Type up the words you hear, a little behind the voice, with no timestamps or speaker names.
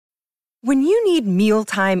When you need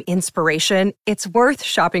mealtime inspiration, it's worth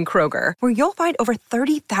shopping Kroger, where you'll find over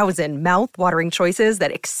 30,000 mouth-watering choices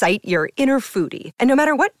that excite your inner foodie. And no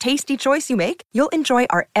matter what tasty choice you make, you'll enjoy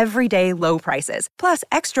our everyday low prices, plus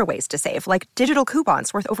extra ways to save, like digital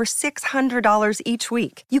coupons worth over $600 each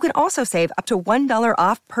week. You can also save up to $1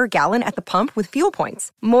 off per gallon at the pump with fuel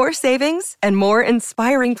points. More savings and more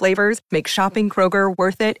inspiring flavors make shopping Kroger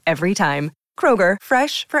worth it every time. Kroger,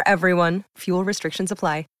 fresh for everyone. Fuel restrictions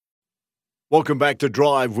apply. Welcome back to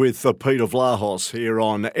Drive with Peter Vlahos here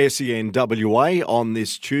on SENWA on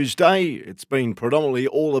this Tuesday. It's been predominantly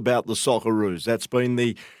all about the Socceroos. That's been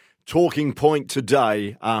the talking point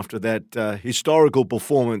today after that historical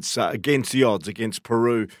performance against the odds against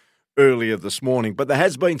Peru earlier this morning. But there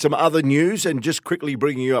has been some other news, and just quickly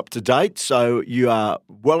bringing you up to date so you are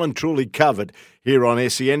well and truly covered here on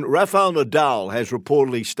SEN. Rafael Nadal has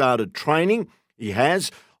reportedly started training. He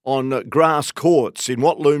has on grass courts in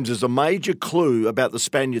what looms as a major clue about the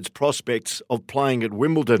Spaniard's prospects of playing at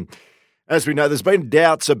Wimbledon. As we know, there's been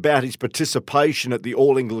doubts about his participation at the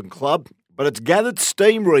All England club, but it's gathered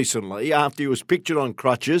steam recently after he was pictured on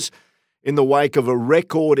crutches in the wake of a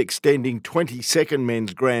record-extending 22nd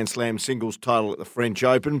men's Grand Slam singles title at the French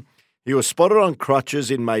Open. He was spotted on crutches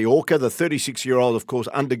in Mallorca, the 36-year-old, of course,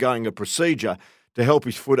 undergoing a procedure to help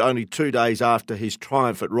his foot only 2 days after his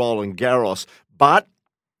triumph at Roland Garros. But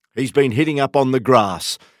he's been hitting up on the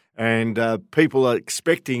grass, and people are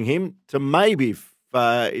expecting him to maybe, if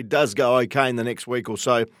it does go okay in the next week or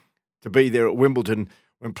so, to be there at Wimbledon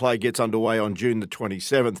when play gets underway on June the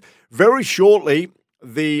 27th. Very shortly,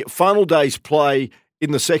 the final day's play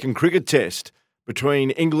in the second cricket test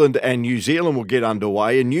between England and New Zealand will get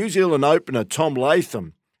underway, and New Zealand opener Tom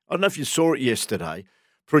Latham, I don't know if you saw it yesterday,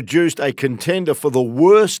 produced a contender for the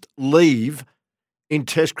worst leave in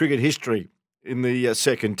Test cricket history in the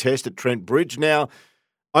second test at Trent Bridge. Now,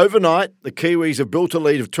 overnight, the Kiwis have built a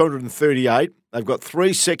lead of 238. They've got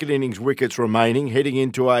 3 second innings wickets remaining, heading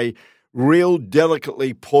into a real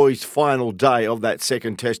delicately poised final day of that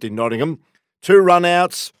second test in Nottingham. 2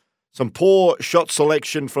 run-outs, some poor shot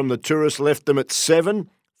selection from the tourists left them at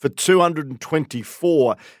 7 for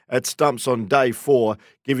 224 at stumps on day 4,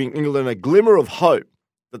 giving England a glimmer of hope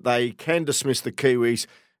that they can dismiss the Kiwis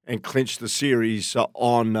and clinch the series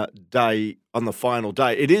on the final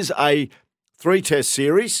day. It is a 3-test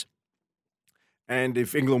series, and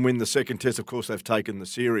if England win the second test, of course, they've taken the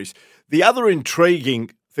series. The other intriguing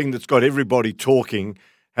thing that's got everybody talking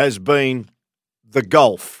has been the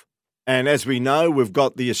golf. And as we know, we've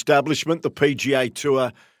got the establishment, the PGA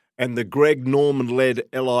Tour, and the Greg Norman-led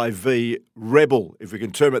LIV Rebel, if we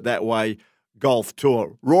can term it that way, golf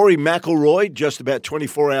tour. Rory McIlroy, just about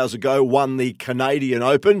 24 hours ago, won the Canadian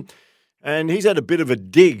Open, and he's had a bit of a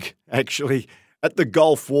dig, actually, at the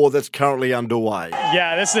golf war that's currently underway.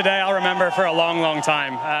 Yeah, this is a day I'll remember for a long, long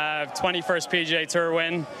time. 21st PGA Tour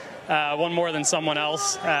win, one more than someone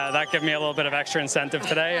else. That gave me a little bit of extra incentive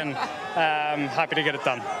today, and I'm happy to get it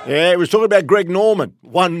done. Yeah, it was talking about Greg Norman,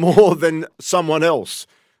 one more than someone else.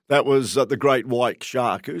 That was the great white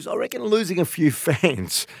shark, who's, I reckon, losing a few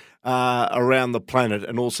fans around the planet,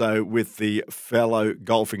 and also with the fellow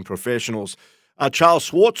golfing professionals.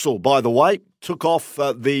 Charles Schwartzel, by the way, took off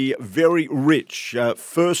the very rich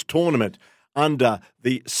first tournament under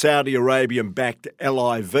the Saudi Arabian-backed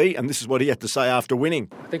LIV, and this is what he had to say after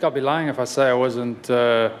winning. I think I'll be lying if I say I wasn't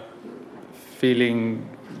feeling,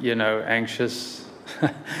 anxious.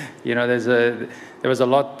 There was a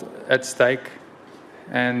lot at stake,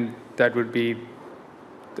 and that would be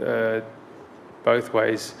both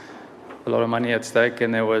ways. A lot of money at stake,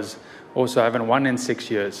 and there was also, I haven't won in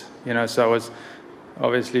 6 years, so I was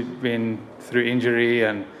obviously been through injury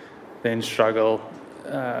and then struggle,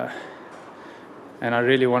 and I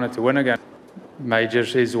really wanted to win again.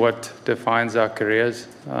 Majors is what defines our careers.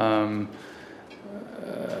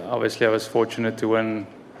 Obviously I was fortunate to win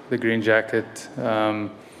the green jacket,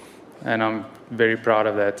 and I'm very proud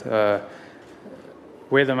of that.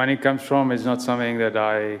 Where the money comes from is not something that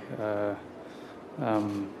I've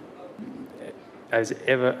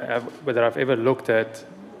ever looked at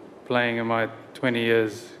playing in my 20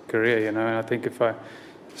 years career, and I think if I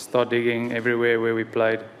start digging everywhere where we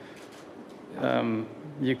played,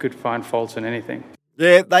 you could find faults in anything.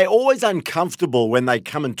 Yeah, they're always uncomfortable when they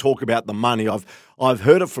come and talk about the money. I've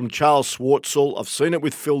heard it from Charles Schwartzel. I've seen it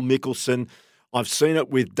with Phil Mickelson. I've seen it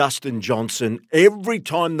with Dustin Johnson. Every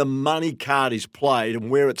time the money card is played and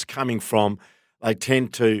where it's coming from, they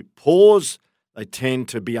tend to pause. They tend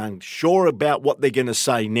to be unsure about what they're going to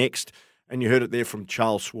say next. And you heard it there from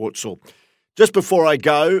Charles Schwartzel. Just before I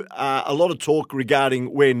go, a lot of talk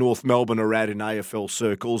regarding where North Melbourne are at in AFL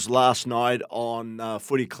circles. Last night on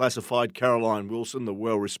Footy Classified, Caroline Wilson, the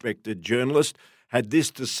well-respected journalist, had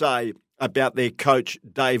this to say about their coach,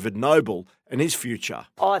 David Noble, and his future.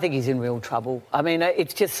 I think he's in real trouble. I mean,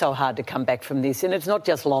 it's just so hard to come back from this. And it's not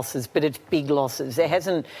just losses, but it's big losses.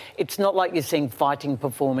 It's not like you're seeing fighting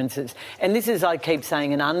performances. And this is, I keep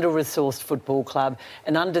saying, an under-resourced football club,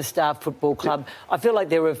 an understaffed football club. I feel like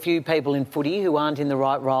there are a few people in footy who aren't in the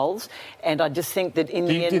right roles. And I just think that in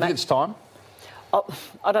the end... Do you think it's time?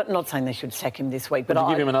 I'm not saying they should sack him this week, but Would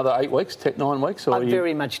you give him another 8 weeks, 9 weeks? Or I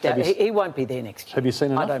very much doubt he won't be there next year. Have you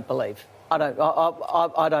seen enough? I don't believe.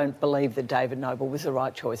 I don't believe that David Noble was the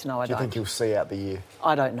right choice. No, I don't. Do you think he'll see out the year?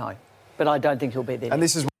 I don't know, but I don't think he'll be there. And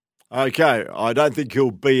this is okay. I don't think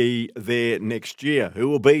he'll be there next year. Who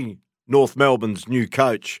will be North Melbourne's new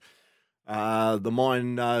coach? The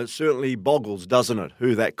mind certainly boggles, doesn't it,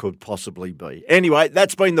 who that could possibly be. Anyway,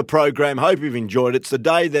 that's been the program. Hope you've enjoyed it. It's the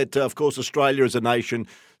day that, of course, Australia as a nation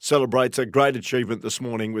celebrates a great achievement this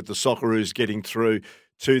morning with the Socceroos getting through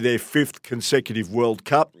to their 5th consecutive World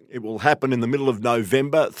Cup. It will happen in the middle of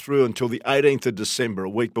November through until the 18th of December, a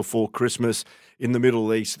week before Christmas, in the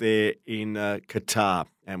Middle East there in Qatar.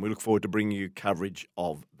 And we look forward to bringing you coverage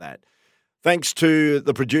of that. Thanks to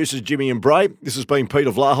the producers, Jimmy and Bray. This has been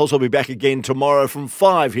Peter Vlahos. I'll be back again tomorrow from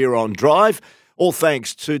 5 here on Drive. All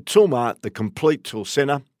thanks to Toolmart, the complete tool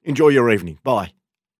centre. Enjoy your evening. Bye.